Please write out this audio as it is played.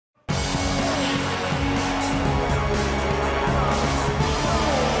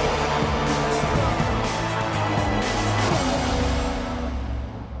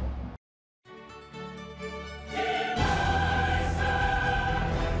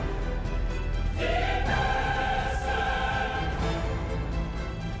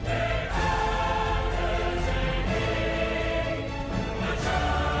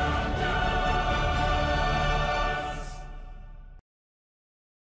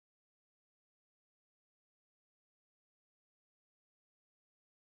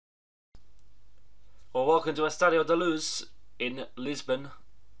Well, welcome to Estadio da Luz in Lisbon.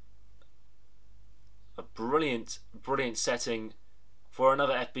 A brilliant setting for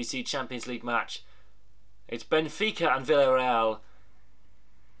another FBC Champions League match. It's Benfica and Villarreal,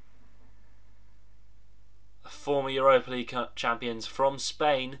 former Europa League champions from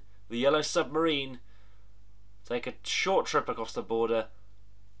Spain. The Yellow Submarine take a short trip across the border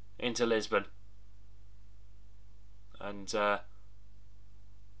into Lisbon. And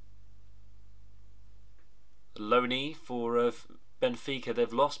Loney for Benfica.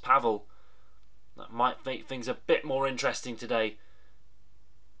 They've lost Pavel. That might make things a bit more interesting today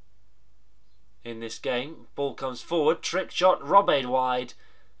in this game. Ball comes forward. Trick shot. Robbe wide.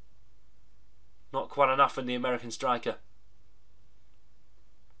 Not quite enough from the American striker.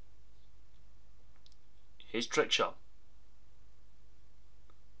 Here's trick shot.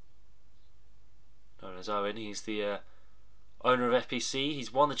 Known as Owen. He's the owner of FBC.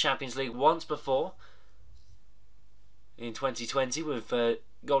 He's won the Champions League once before. In 2020 with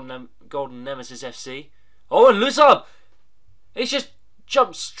Golden Nemesis FC. Oh, and Luzab! He's just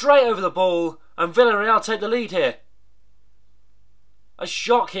jumped straight over the ball, and Villarreal take the lead here. A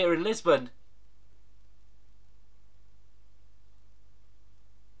shock here in Lisbon.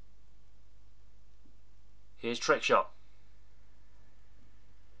 Here's trick shot.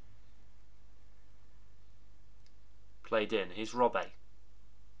 Played in. Here's Robbe.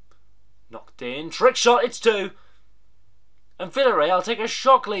 Knocked in. Trick shot. It's 2. And Villarreal take a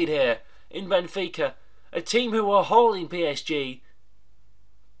shock lead here in Benfica, a team who were holding PSG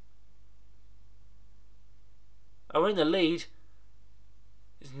are in the lead.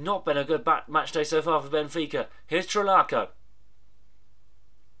 It's not been a good match day so far for Benfica. Here's Trelaco.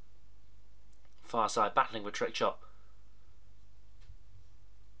 Far side battling with trick shot.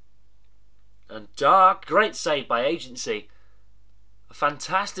 And Dark, great save by Agency. A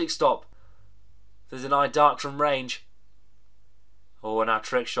fantastic stop. There's an eye Dark from range. Oh, and now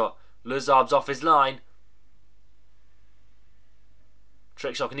trick shot. Luzab's off his line.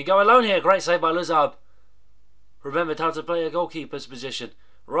 Trick shot. Can he go alone here? Great save by Luzab. Remembered how to play a goalkeeper's position.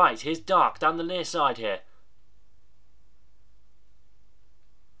 Right, here's Dark down the near side here.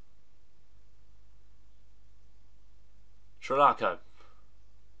 Trelaco.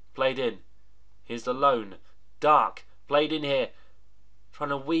 Played in. Here's the lone. Dark. Played in here.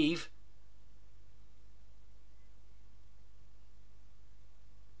 Trying to weave.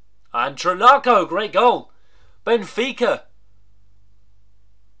 And Trelaco, great goal. Benfica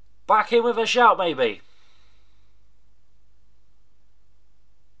back in with a shout maybe.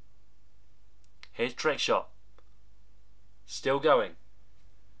 Here's trick shot. Still going.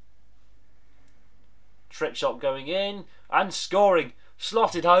 Trick shot going in and scoring.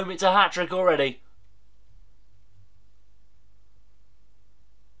 Slotted home. It's a hat-trick already.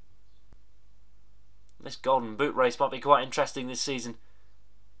 This golden boot race might be quite interesting this season.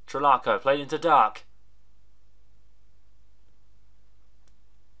 Trelaco played into Dark.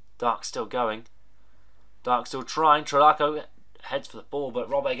 Dark still going. Dark still trying. Trelaco heads for the ball, but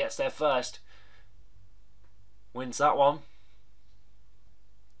Robbe gets there first. Wins that one.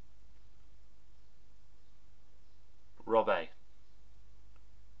 Robbe.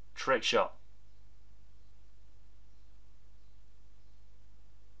 Trick shot.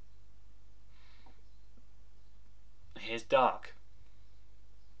 Here's Dark.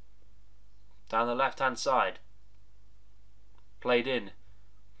 Down the left-hand side. Played in.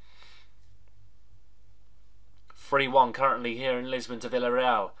 3-1 currently here in Lisbon to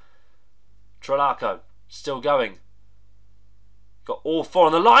Villarreal. Trelaco still going. Got all 4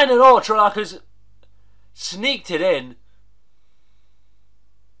 on the line and all. Trelaco's sneaked it in.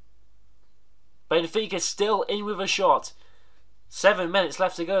 Benfica still in with a shot. 7 minutes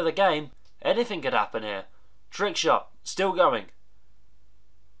left to go of the game. Anything could happen here. Trick shot. Still going.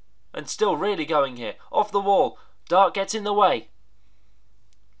 And still really going here. Off the wall. Dark gets in the way.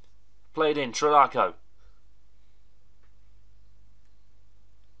 Played in. Trelaco.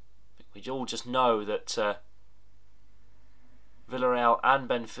 We all just know that Villarreal and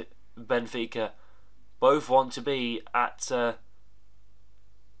Benfica both want to be at the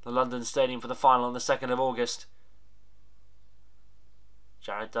London Stadium for the final on the 2nd of August.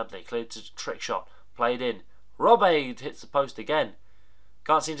 Jared Dudley cleared to trick shot. Played in. Robbe hits the post again.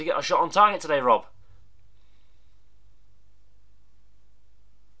 Can't seem to get a shot on target today, Rob.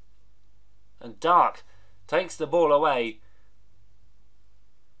 And Dark takes the ball away.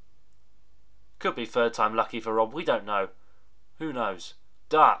 Could be 3rd time lucky for Rob. We don't know. Who knows?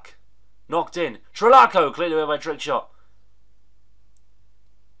 Dark. Knocked in. Trelaco cleared away by trick shot.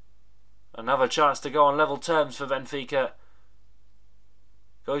 Another chance to go on level terms for Benfica.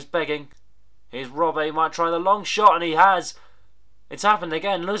 Goes begging. Here's Robbe, he might try the long shot, and he has. It's happened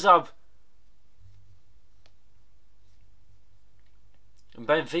again. Luzab. And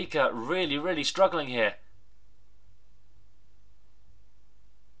Benfica really struggling here.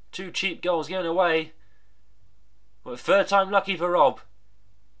 2 cheap goals given away. But third time lucky for Rob.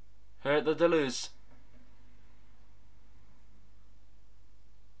 Here at the Deleuze.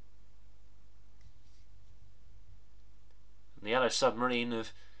 The Yellow Submarine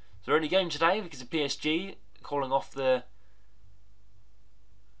have their only game today because of PSG calling off their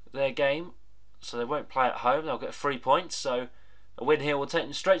game, so they won't play at home. They'll get 3 points, so a win here will take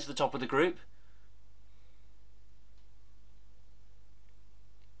them straight to the top of the group.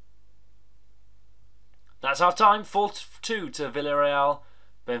 That's half time. 4-2 to Villarreal.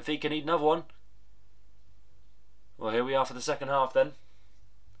 Benfica need another one. Well, here we are for the second half then.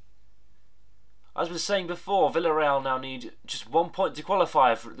 As we were saying before, Villarreal now need just 1 point to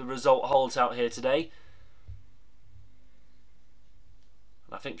qualify if the result holds out here today.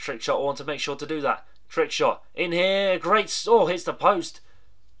 And I think Trickshot will want to make sure to do that. Trickshot in here, great, oh, hits the post.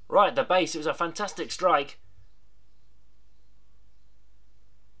 Right at the base, it was a fantastic strike.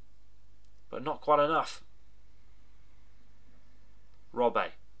 But not quite enough.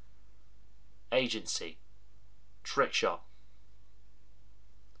 Robbe. Agency. Trickshot.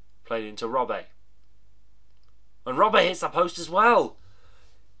 Played into Robbe. And Robbe hits the post as well.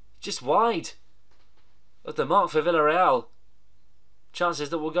 Just wide of the mark for Villarreal. Chances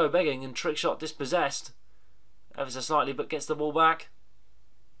that will go begging, and Trickshot dispossessed ever so slightly, but gets the ball back.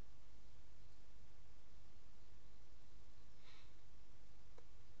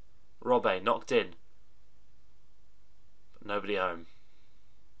 Robbe knocked in. But nobody home.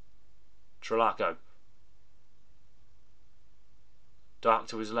 Trelaco. Dark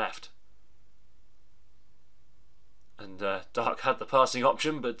to his left. And Dark had the passing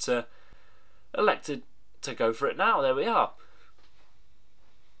option, but elected to go for it now. There we are.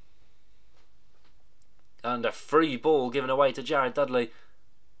 And a free ball given away to Jared Dudley.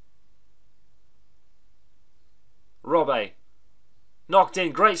 Robbe. Knocked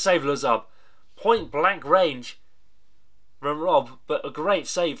in. Great save, Luzab. Point blank range from Rob, but a great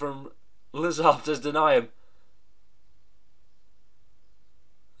save from Luzab to deny him.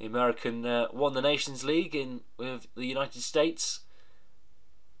 The American won the Nations League with the United States.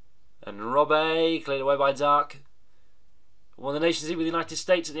 And Robbe, cleared away by Dark. Won the Nations League with the United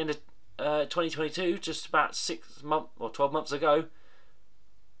States at the end of 2022, just about 6 months or 12 months ago.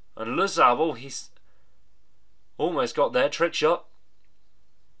 And Luzab, oh, he's almost got there. Trick shot.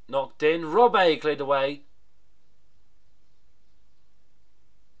 Knocked in. Robbe cleared away.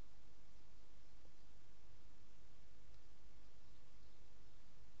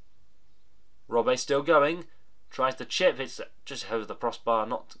 Robbe still going. Tries to chip. It's just over the crossbar.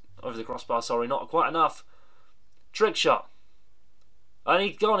 Not over the crossbar, sorry. Not quite enough. Trick shot. And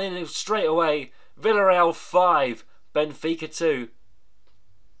he's gone in straight away. Villarreal 5. Benfica 2.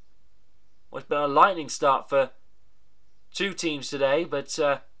 Well, it's been a lightning start for 2 teams today, but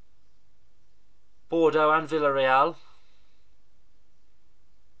Bordeaux and Villarreal.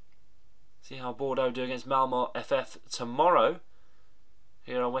 See how Bordeaux do against Malmo FF tomorrow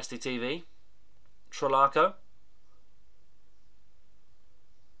here on Westie TV. Trelaco.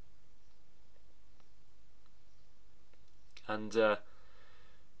 And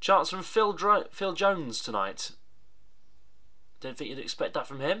chance from Phil Jones tonight. Don't think you'd expect that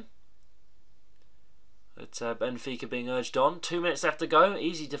from him. But Benfica being urged on. 2 minutes left to go.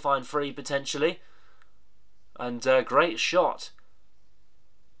 Easy to find free potentially. And great shot.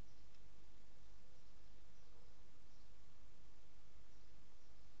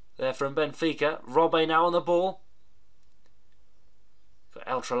 There from Benfica. Robbe now on the ball. Got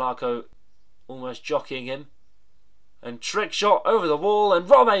El Trelaco almost jockeying him. And trick shot over the wall. And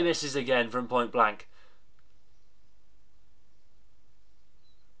Robbe misses again from point blank.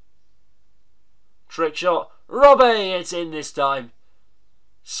 Trick shot. Robbe, it's in this time.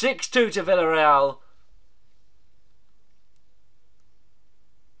 6-2 to Villarreal.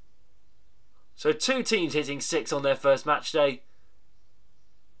 So 2 teams hitting 6 on their first match day.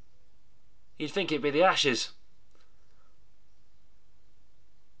 You'd think it'd be the Ashes.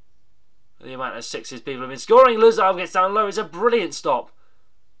 The amount of 6s people have been scoring. Luzab gets down low. It's a brilliant stop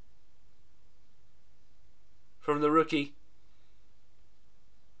from the rookie.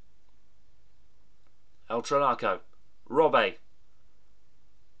 El Trelaco. Robbe.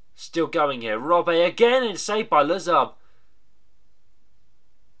 Still going here. Robbe again and saved by Luzab.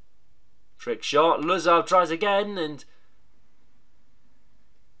 Trick shot. Luzab tries again and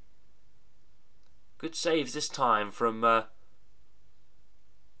good saves this time from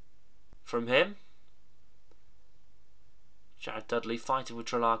from him. Jared Dudley fighting with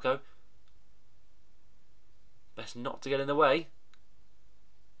Trelaco. Best not to get in the way.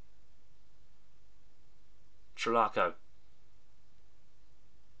 Trelaco.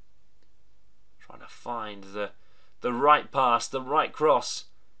 Trying to find the right pass, the right cross.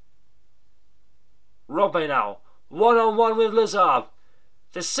 Robbe now. One-on-one with Lazard.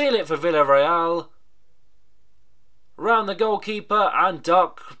 To seal it for Villarreal. Round the goalkeeper, and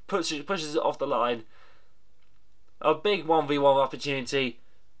Duck pushes it off the line. A big 1v1 opportunity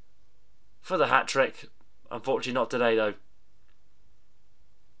for the hat-trick. Unfortunately not today though.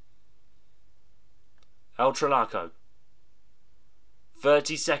 El Trelaco.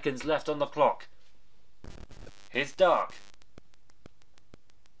 30 seconds left on the clock. Here's Dark.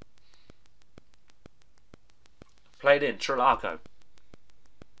 Played in, Trelaco.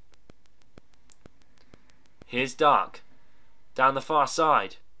 Here's Dark. Down the far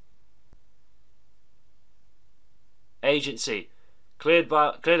side. Agency. Cleared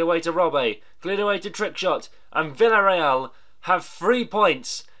away to Robbe. Cleared away to Trickshot. And Villarreal have 3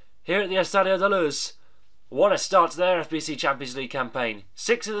 points here at the Estadio de Luz. What a start to their FBC Champions League campaign.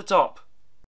 6 at the top.